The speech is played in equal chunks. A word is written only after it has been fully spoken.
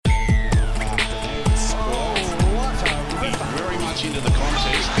much into the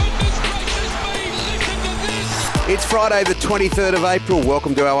contest. Goodness gracious me, listen to this! It's Friday the 23rd of April.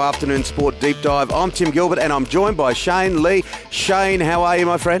 Welcome to our afternoon sport deep dive. I'm Tim Gilbert and I'm joined by Shane Lee. Shane, how are you,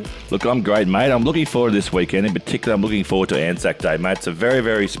 my friend? Look, I'm great, mate. I'm looking forward to this weekend. In particular, I'm looking forward to Anzac Day, mate. It's a very,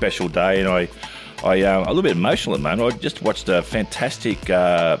 very special day, and I'm a little bit emotional at the moment. I just watched a fantastic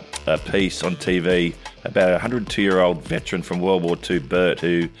piece on TV about a 102-year-old veteran from World War II, Bert,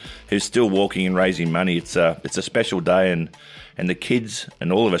 who's still walking and raising money. It's a special day, and the kids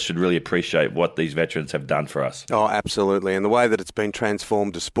and all of us should really appreciate what these veterans have done for us. Oh, absolutely. And the way that it's been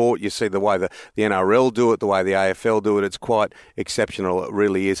transformed to sport, you see the way the NRL do it, the way the AFL do it, it's quite exceptional. It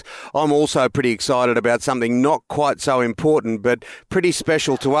really is. I'm also pretty excited about something not quite so important, but pretty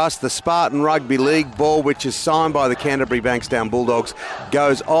special to us. The Spartan Rugby League ball, which is signed by the Canterbury Bankstown Bulldogs,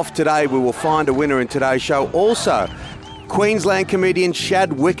 goes off today. We will find a winner in today's show. Also, Queensland comedian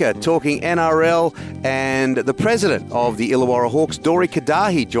Shad Wicker talking NRL, and the president of the Illawarra Hawks, Dori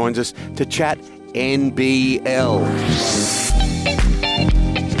Kadahi, joins us to chat NBL.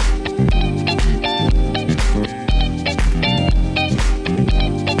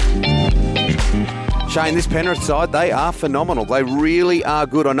 Shane, this Penrith side, they are phenomenal. They really are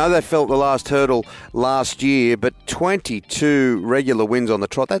good. I know they felt the last hurdle last year, but 22 regular wins on the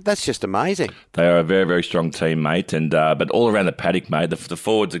trot, that's just amazing. They are a very, very strong team, mate, and but all around the paddock, mate, the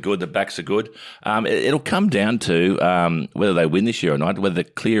forwards are good, the backs are good. It'll come down to whether they win this year or not, whether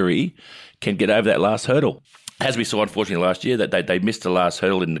Cleary can get over that last hurdle. As we saw, unfortunately, last year, that they missed the last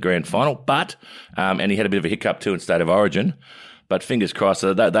hurdle in the grand final, but and he had a bit of a hiccup too in State of Origin. But fingers crossed, they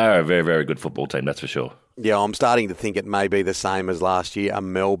are a very, very good football team, that's for sure. Yeah, I'm starting to think it may be the same as last year, a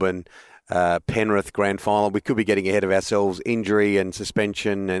Melbourne Penrith grand final. We could be getting ahead of ourselves. Injury and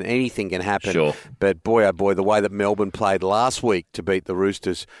suspension and anything can happen. Sure. But boy, oh boy, the way that Melbourne played last week to beat the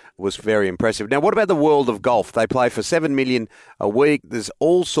Roosters was very impressive. Now, what about the world of golf? They play for $7 million a week. There's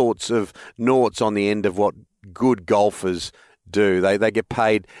all sorts of noughts on the end of what good golfers do. They get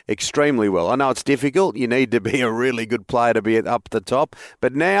paid extremely well. I know it's difficult. You need to be a really good player to be up the top.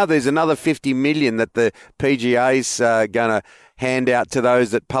 But now there's another $50 million that the PGA's going to hand out to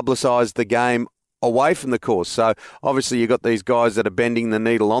those that publicise the game away from the course. So obviously you've got these guys that are bending the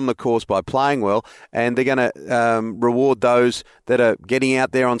needle on the course by playing well, and they're going to reward those that are getting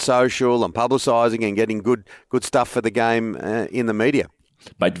out there on social and publicising and getting good stuff for the game in the media.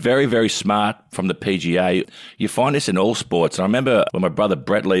 Mate, very, very smart from the PGA. You find this in all sports. And I remember when my brother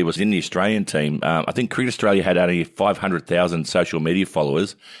Brett Lee was in the Australian team, I think Cricket Australia had only 500,000 social media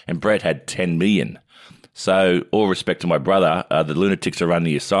followers, and Brett had 10 million. So, all respect to my brother, the lunatics are running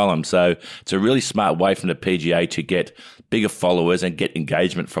the asylum. So, it's a really smart way from the PGA to get bigger followers and get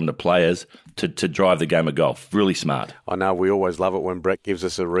engagement from the players to drive the game of golf. Really smart. I know, we always love it when Brett gives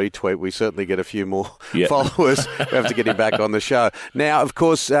us a retweet. We certainly get a few more followers. We have to get him back on the show. Now, of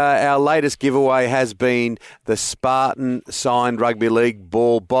course, our latest giveaway has been the Spartan signed rugby league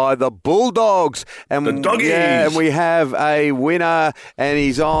ball by the Bulldogs. And the Doggies! Yeah, and we have a winner, and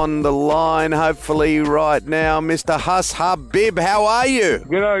he's on the line, hopefully right now. Mr. Huss Habib, how are you?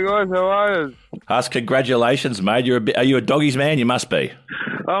 G'day, guys. How are you? Huss, congratulations, mate. Are you a Doggies man? You must be.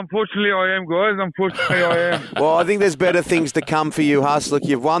 Unfortunately, I am, guys. Unfortunately, I am. Well, I think there's better things to come for you, Huss. Look,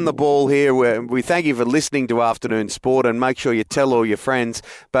 you've won the ball here. We thank you for listening to Afternoon Sport, and make sure you tell all your friends.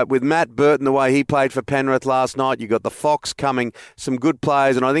 But with Matt Burton, the way he played for Penrith last night, you've got the Fox coming, some good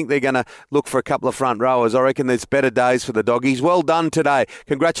players, and I think they're going to look for a couple of front rowers. I reckon there's better days for the Doggies. Well done today.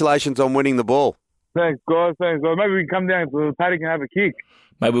 Congratulations on winning the ball. Thanks, guys. Maybe we can come down to the paddock and have a kick.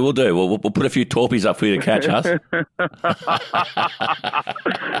 Maybe we'll do. We'll put a few torpies up for you to catch us.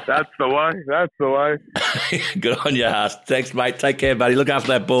 That's the way. Good on you, Huss. Thanks, mate. Take care, buddy. Look after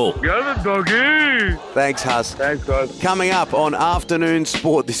that ball. Go the Doggy! Thanks, Huss. Thanks, guys. Coming up on Afternoon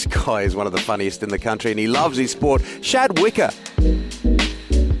Sport, this guy is one of the funniest in the country, and he loves his sport. Shad Wicker.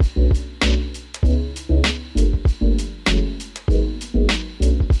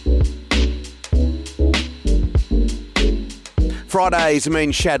 Fridays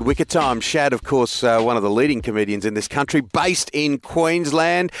mean Shad Wicker time. Shad, of course, one of the leading comedians in this country, based in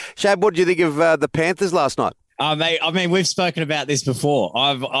Queensland. Shad, what did you think of the Panthers last night? Mate, I mean, we've spoken about this before.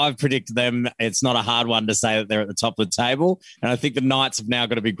 I've predicted them. It's not a hard one to say that they're at the top of the table. And I think the Knights have now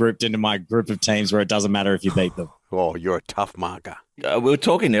got to be grouped into my group of teams where it doesn't matter if you beat them. Oh, you're a tough marker. We were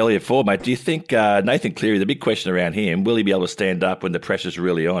talking earlier before, mate. Do you think Nathan Cleary, the big question around him, will he be able to stand up when the pressure's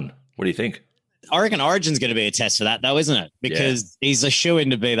really on? What do you think? I reckon Origin's going to be a test for that, though, isn't it? Because he's a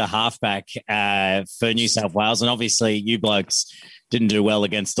shoo-in to be the halfback for New South Wales. And obviously, you blokes didn't do well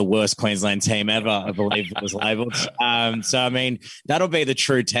against the worst Queensland team ever, I believe it was labelled. So, I mean, that'll be the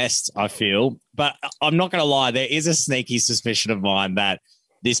true test, I feel. But I'm not going to lie, there is a sneaky suspicion of mine that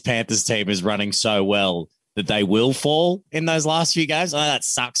this Panthers team is running so well that they will fall in those last few games. I know that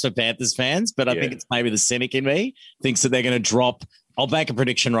sucks for Panthers fans, but I think it's maybe the cynic in me thinks that they're going to drop. I'll make a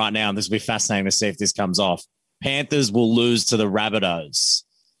prediction right now, and this will be fascinating to see if this comes off. Panthers will lose to the Rabbitohs.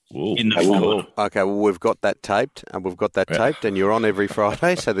 In the final. Okay, well, we've got that taped, and you're on every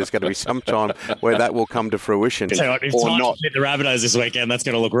Friday, so there's going to be some time where that will come to fruition. So if or Titans not. beat the Rabbitohs this weekend, that's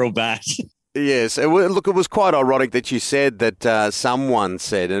going to look real bad. Yes. Look, it was quite ironic that you said that someone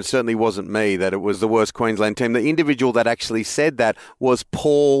said, and it certainly wasn't me, that it was the worst Queensland team. The individual that actually said that was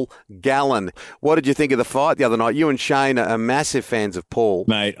Paul Gallen. What did you think of the fight the other night? You and Shane are massive fans of Paul.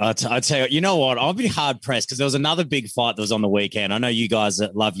 Mate, I tell you what, I'll be hard-pressed because there was another big fight that was on the weekend. I know you guys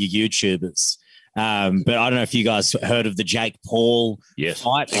love your YouTubers, but I don't know if you guys heard of the Jake Paul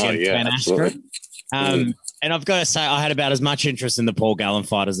fight against Ben Askren. And I've got to say, I had about as much interest in the Paul Gallen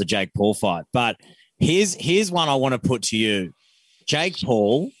fight as the Jake Paul fight. But here's one I want to put to you. Jake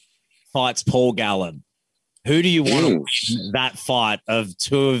Paul fights Paul Gallen. Who do you want to win that fight of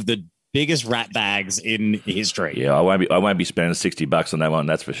two of the biggest rat bags in history? Yeah, I won't be spending $60 on that one,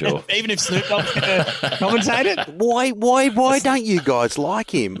 that's for sure. Even if Snoop Dogg's going to commentate it? Why don't you guys like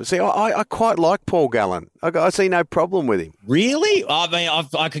him? See, I quite like Paul Gallen. I see no problem with him. Really? I mean,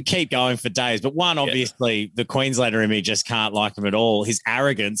 I could keep going for days, but one, obviously, the Queenslander in me just can't like him at all. His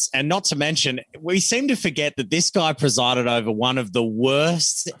arrogance, and not to mention, we seem to forget that this guy presided over one of the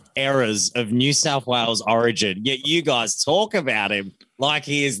worst eras of New South Wales origin, yet you guys talk about him like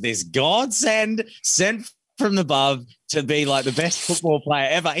he is this godsend sent from above to be like the best football player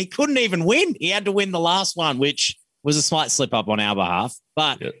ever. He couldn't even win. He had to win the last one, which was a slight slip up on our behalf.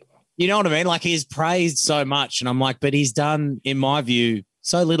 But you know what I mean? Like, he's praised so much. And I'm like, but he's done, in my view,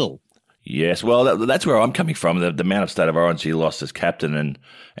 so little. Yes, well, that's where I'm coming from. The amount of State of Origin he lost as captain,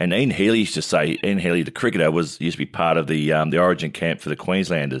 and Ian Healy used to say, Ian Healy, the cricketer, used to be part of the Origin camp for the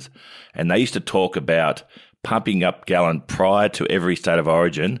Queenslanders, and they used to talk about pumping up Gallen prior to every State of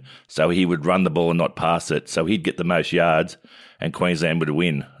Origin, so he would run the ball and not pass it, so he'd get the most yards, and Queensland would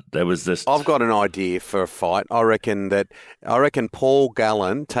win. There was this. I've got an idea for a fight. I reckon Paul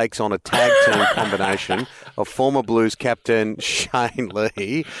Gallen takes on a tag team combination of former Blues captain Shane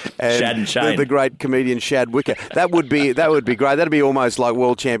Lee and the great comedian Shad Wicker. That would be great. That'd be almost like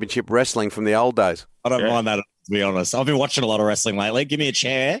World Championship Wrestling from the old days. I don't mind that, to be honest. I've been watching a lot of wrestling lately. Give me a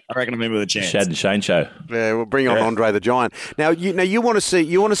chair. I reckon I'm in with a chance. Shad and Shane show. Yeah, we'll bring on Andre the Giant. Now you want to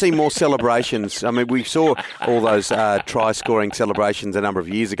see more celebrations. I mean, we saw all those try scoring celebrations a number of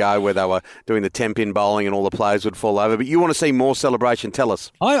years ago where they were doing the 10-pin bowling and all the players would fall over. But you want to see more celebration? Tell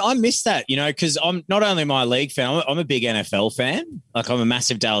us. I miss that, because I'm not only my league fan. I'm a big NFL fan. Like, I'm a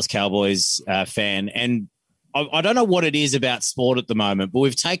massive Dallas Cowboys fan, and I don't know what it is about sport at the moment, but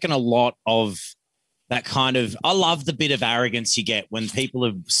we've taken a lot of that kind of, I love the bit of arrogance you get when people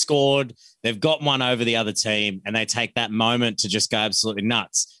have scored, they've got one over the other team, and they take that moment to just go absolutely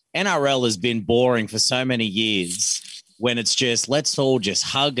nuts. NRL has been boring for so many years when it's just, let's all just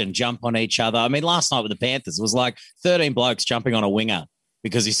hug and jump on each other. I mean, last night with the Panthers, it was like 13 blokes jumping on a winger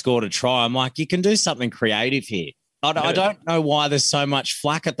because he scored a try. I'm like, you can do something creative here. I don't know why there's so much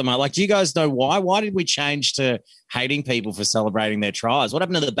flack at the moment. Like, do you guys know why? Why did we change to hating people for celebrating their tries? What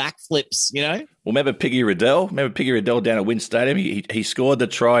happened to the backflips, Well, remember Piggy Riddell? down at Wynn Stadium? He scored the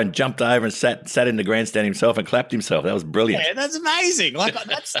try and jumped over and sat in the grandstand himself and clapped himself. That was brilliant. Yeah, that's amazing. Like,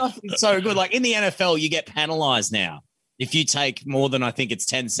 that stuff is so good. Like, in the NFL, you get penalised now. If you take more than, I think it's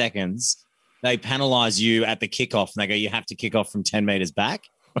 10 seconds, they penalise you at the kickoff, and they go, you have to kick off from 10 metres back.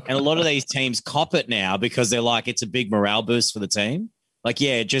 And a lot of these teams cop it now because they're like, it's a big morale boost for the team. Like,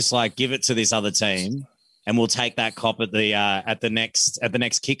 yeah, just like give it to this other team and we'll take that cop at the next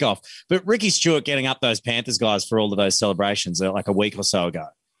kickoff. But Ricky Stewart getting up those Panthers guys for all of those celebrations like a week or so ago.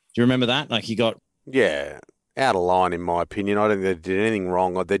 Do you remember that? Like, he got... Yeah. Out of line, in my opinion. I don't think they did anything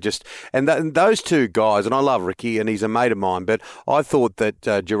wrong. They're just, and those two guys, and I love Ricky, and he's a mate of mine, but I thought that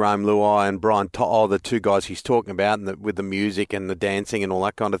Jerome Luai and Brian the two guys he's talking about, and with the music and the dancing and all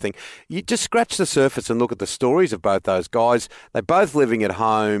that kind of thing, you just scratch the surface and look at the stories of both those guys. They're both living at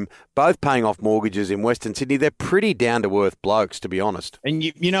home, both paying off mortgages in Western Sydney. They're pretty down-to-earth blokes, to be honest. And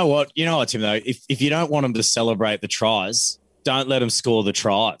you know what? You know what, Tim, though? If you don't want them to celebrate the tries, don't let them score the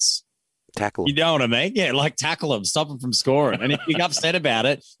tries. Tackle. You know what I mean? Yeah, like tackle them, stop them from scoring. And if you're upset about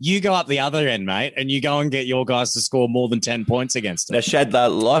it, you go up the other end, mate, and you go and get your guys to score more than 10 points against them. Now, Shad,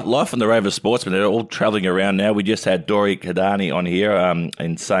 life on the Rover Sportsman, they're all travelling around now. We just had Dori Kadani on here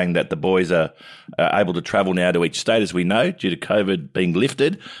and saying that the boys are able to travel now to each state, as we know, due to COVID being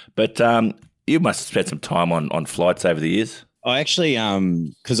lifted. But you must have spent some time on flights over the years. I actually,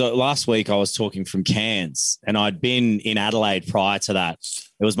 because last week I was talking from Cairns and I'd been in Adelaide prior to that.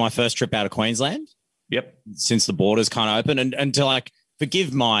 It was my first trip out of Queensland. Yep. Since the borders kind of opened. And to like,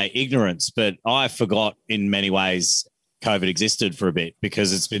 forgive my ignorance, but I forgot in many ways COVID existed for a bit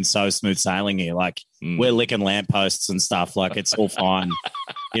because it's been so smooth sailing here. Like we're licking lampposts and stuff. Like it's all fine,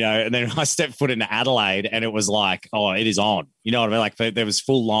 and then I stepped foot into Adelaide and it was like, oh, it is on. You know what I mean? Like there was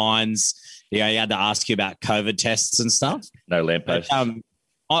full lines. Yeah, you had to ask you about COVID tests and stuff. No lampposts.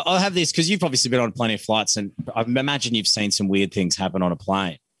 I'll have this because you've obviously been on plenty of flights and I imagine you've seen some weird things happen on a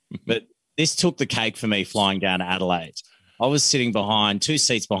plane. But this took the cake for me flying down to Adelaide. I was sitting behind 2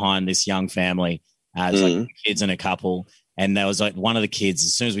 seats behind this young family, like kids and a couple. And there was like one of the kids,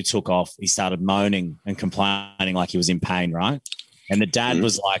 as soon as we took off, he started moaning and complaining like he was in pain, right? And the dad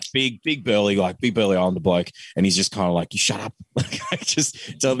was like big burly on the bloke. And he's just kind of like, you shut up.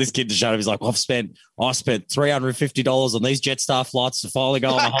 Just tell this kid to shut up. He's like, I spent $350 on these Jetstar flights to finally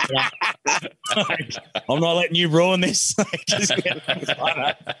go on a holiday. I'm not letting you ruin this.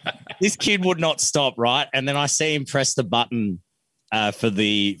 This kid would not stop, right? And then I see him press the button for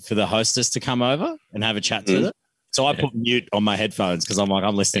the hostess to come over and have a chat to them. So I put mute on my headphones because I'm like,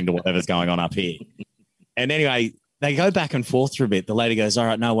 I'm listening to whatever's going on up here. And anyway, they go back and forth for a bit. The lady goes, all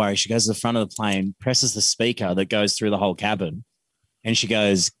right, no worries. She goes to the front of the plane, presses the speaker that goes through the whole cabin. And she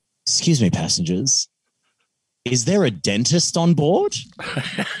goes, excuse me, passengers, is there a dentist on board?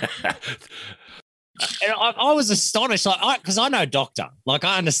 And I was astonished, like, because I know doctor. Like,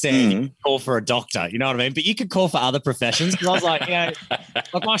 I understand you can call for a doctor, you know what I mean? But you could call for other professions. Because I was like,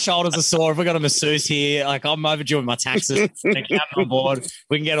 like my shoulders are sore. If we've got a masseuse here, like I'm overdue with my taxes, on board.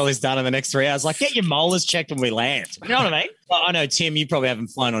 We can get all this done in the next 3 hours. Like, get your molars checked when we land. You know what I mean? Well, I know, Tim, you probably haven't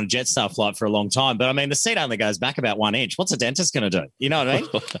flown on a Jetstar flight for a long time, but I mean, the seat only goes back about 1 inch. What's a dentist going to do? You know what I mean?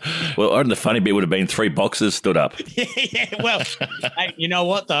 Well, on the funny bit would have been 3 boxes stood up. Well, hey, you know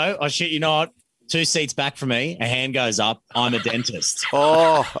what though? I shit you not. 2 seats back from me, a hand goes up. I'm a dentist.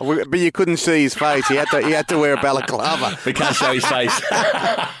 Oh, but you couldn't see his face. He had to wear a balaclava. We can't show his face.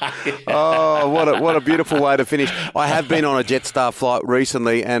 Oh, what a beautiful way to finish. I have been on a Jetstar flight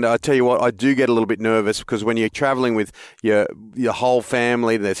recently, and I tell you what, I do get a little bit nervous because when you're travelling with your whole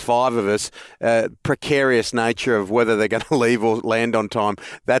family, there's 5 of us, precarious nature of whether they're going to leave or land on time.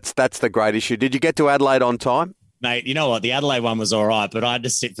 That's the great issue. Did you get to Adelaide on time? Mate, you know what? The Adelaide one was all right, but I had to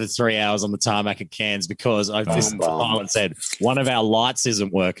sit for 3 hours on the tarmac at Cairns because I listened to Paul and said, one of our lights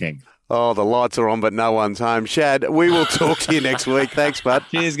isn't working. Oh, the lights are on, but no one's home. Shad, we will talk to you next week. Thanks, bud.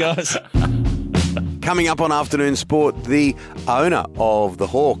 Cheers, guys. Coming up on Afternoon Sport, the owner of the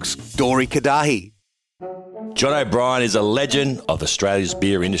Hawks, Dori Kadani. John O'Brien is a legend of Australia's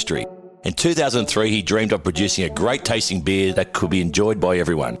beer industry. In 2003, he dreamed of producing a great tasting beer that could be enjoyed by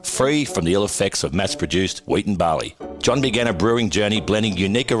everyone, free from the ill effects of mass-produced wheat and barley. John began a brewing journey blending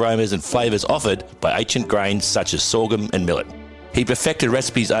unique aromas and flavours offered by ancient grains such as sorghum and millet. He perfected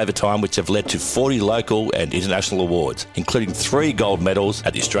recipes over time which have led to 40 local and international awards, including 3 gold medals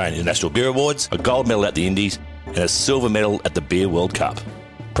at the Australian International Beer Awards, a gold medal at the Indies, and a silver medal at the Beer World Cup.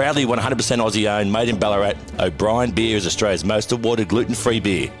 Proudly 100% Aussie-owned, made in Ballarat, O'Brien Beer is Australia's most awarded gluten-free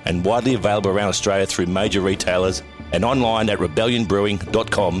beer and widely available around Australia through major retailers and online at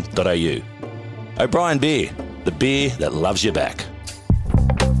rebellionbrewing.com.au. O'Brien Beer, the beer that loves you back.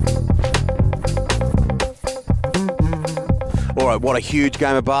 All right, what a huge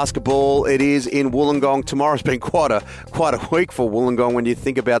game of basketball it is in Wollongong. Tomorrow's been quite a week for Wollongong when you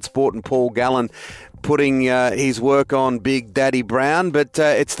think about sport, and Paul Gallen putting his work on Big Daddy Brown. But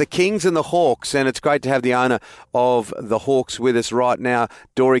it's the Kings and the Hawks, and it's great to have the owner of the Hawks with us right now,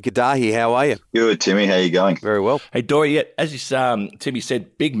 Dori Kadani. How are you? Good, Timmy. How are you going? Very well. Hey, Dori, as Timmy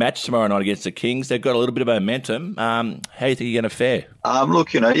said, big match tomorrow night against the Kings. They've got a little bit of momentum. How do you think you're going to fare?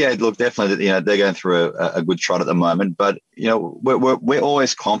 Definitely, they're going through a good trot at the moment. But, we're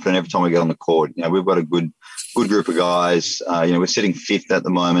always confident every time we get on the court. We've got a good group of guys. We're sitting 5th at the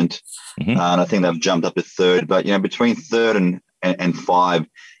moment. Mm-hmm. And I think they've jumped up to 3rd. But, between 3rd and 5,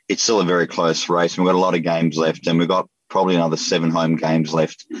 it's still a very close race. And we've got a lot of games left. And we've got probably another 7 home games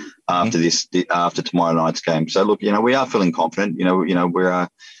left after tomorrow night's game. So, look, we are feeling confident.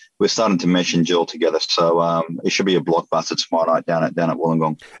 We're we're starting to mesh and gel together. So it should be a blockbuster tomorrow night down at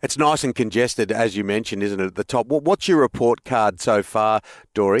Wollongong. It's nice and congested, as you mentioned, isn't it, at the top? What's your report card so far,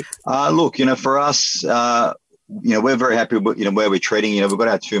 Dory? Look, for us, we're very happy with, where we're treading. We've got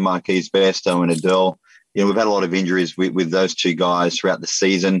our two marquees, Bairstow and Adele. We've had a lot of injuries with those two guys throughout the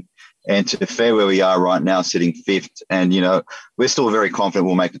season. And to be fair, where we are right now, sitting fifth, and, we're still very confident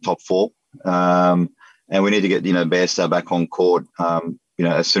we'll make the top four. And we need to get, Bairstow back on court,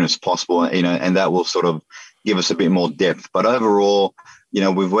 as soon as possible, and that will sort of give us a bit more depth. But overall,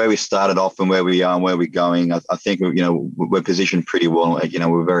 with where we started off and where we are and where we're going, I think, we're positioned pretty well.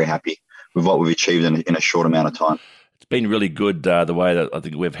 We're very happy with what we've achieved in a short amount of time. It's been really good the way that I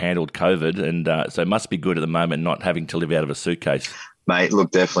think we've handled COVID, and so it must be good at the moment not having to live out of a suitcase. Mate,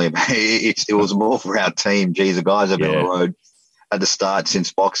 look, definitely. It was more for our team. Geez, the guys have been on the road at the start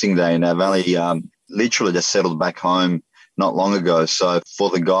since Boxing Day, and they've only literally just settled back home not long ago. So for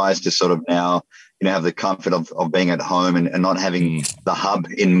the guys to sort of now, have the comfort of being at home and not having the hub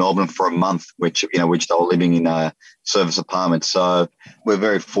in Melbourne for a month, which they were living in service apartments. So we're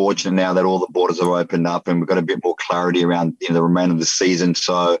very fortunate now that all the borders are opened up and we've got a bit more clarity around the remainder of the season.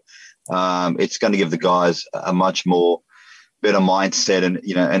 So it's going to give the guys a much more better mindset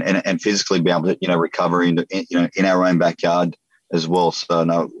and physically be able to recover in our own backyard as well. So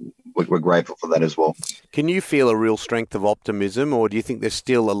no, we're grateful for that as well. Can you feel a real strength of optimism, or do you think there's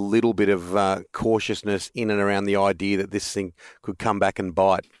still a little bit of cautiousness in and around the idea that this thing could come back and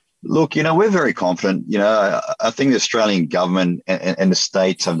bite? Look, we're very confident. I think the Australian government and the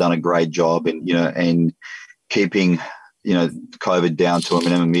states have done a great job in keeping COVID down to a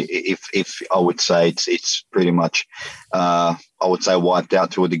minimum. If I would say it's pretty much, wiped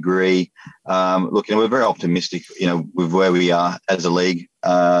out to a degree. Look, we're very optimistic, with where we are as a league.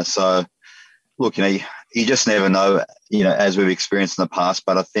 So, look, you just never know, as we've experienced in the past.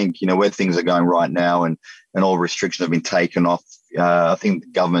 But I think, where things are going right now and all restrictions have been taken off, I think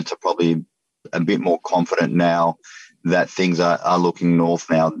the governments are probably a bit more confident now that things are looking north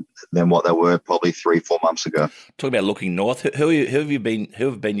now than what they were probably 3-4 months ago. Talking about looking north, who have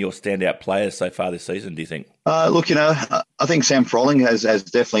been your standout players so far this season, do you think? Look, I think Sam Froling has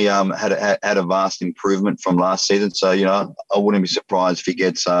definitely had a vast improvement from last season. So, I wouldn't be surprised if he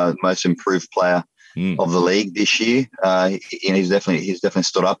gets most improved player of the league this year. He's definitely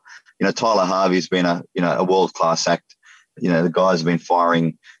stood up. Tyler Harvey's been a world-class act. The guys have been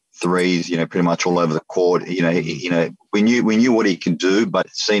firing threes, pretty much all over the court. We knew what he could do, but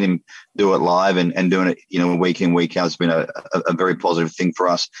seeing him do it live and doing it, week in, week out has been a very positive thing for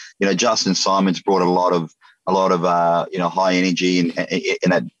us. Justin Simons brought a lot of high energy and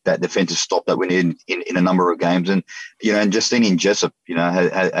that defensive stop that we need in a number of games. And, and Justinian Jessup,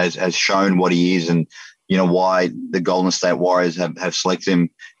 has shown what he is and, why the Golden State Warriors have selected him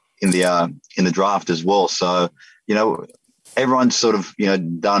in the draft as well. So, everyone's sort of,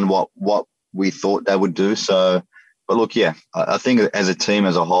 done what we thought they would do. So, but look, yeah, I think as a team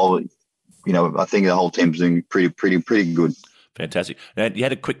as a whole, I think the whole team's doing pretty good. Fantastic. Now, you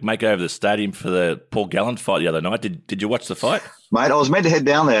had a quick makeover of the stadium for the Paul Gallen fight the other night. Did you watch the fight? Mate, I was meant to head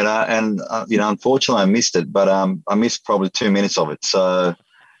down there and unfortunately I missed it, but I missed probably 2 minutes of it. So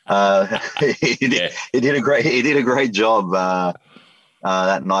he did a great job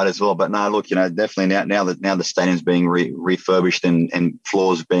that night as well. But no, look, definitely now the stadium's being refurbished and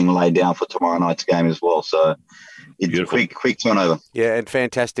floors being laid down for tomorrow night's game as well. So it's a quick turnover. Yeah, and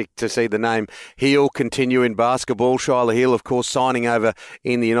fantastic to see the name Heal continue in basketball. Shyla Heal, of course, signing over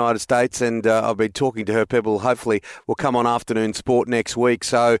in the United States, and I've been talking to her. People hopefully will come on Afternoon Sport next week.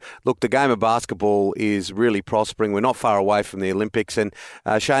 So, look, the game of basketball is really prospering. We're not far away from the Olympics, and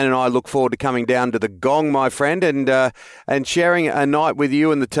Shane and I look forward to coming down to the Gong, my friend, and sharing a night with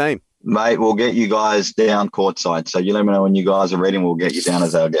you and the team. Mate, we'll get you guys down courtside. So you let me know when you guys are ready and we'll get you down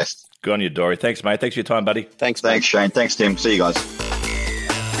as our guest. Good on you, Dory. Thanks, mate. Thanks for your time, buddy. Thanks, Shane. Thanks, Tim. See you guys.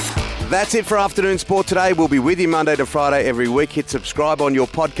 That's it for Afternoon Sport today. We'll be with you Monday to Friday every week. Hit subscribe on your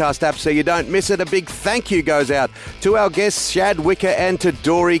podcast app so you don't miss it. A big thank you goes out to our guests, Shad Wicker and to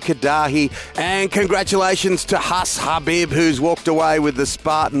Dory Kadahi. And congratulations to Hus Habib, who's walked away with the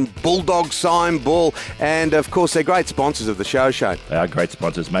Spartan Bulldog signed ball. And, of course, they're great sponsors of the show, Shane. They are great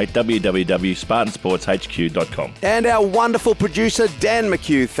sponsors, mate. www.spartansportshq.com. And our wonderful producer, Dan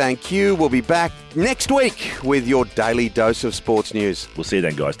McHugh, thank you. We'll be back next week with your daily dose of sports news. We'll see you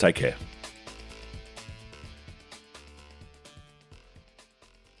then, guys. Take care.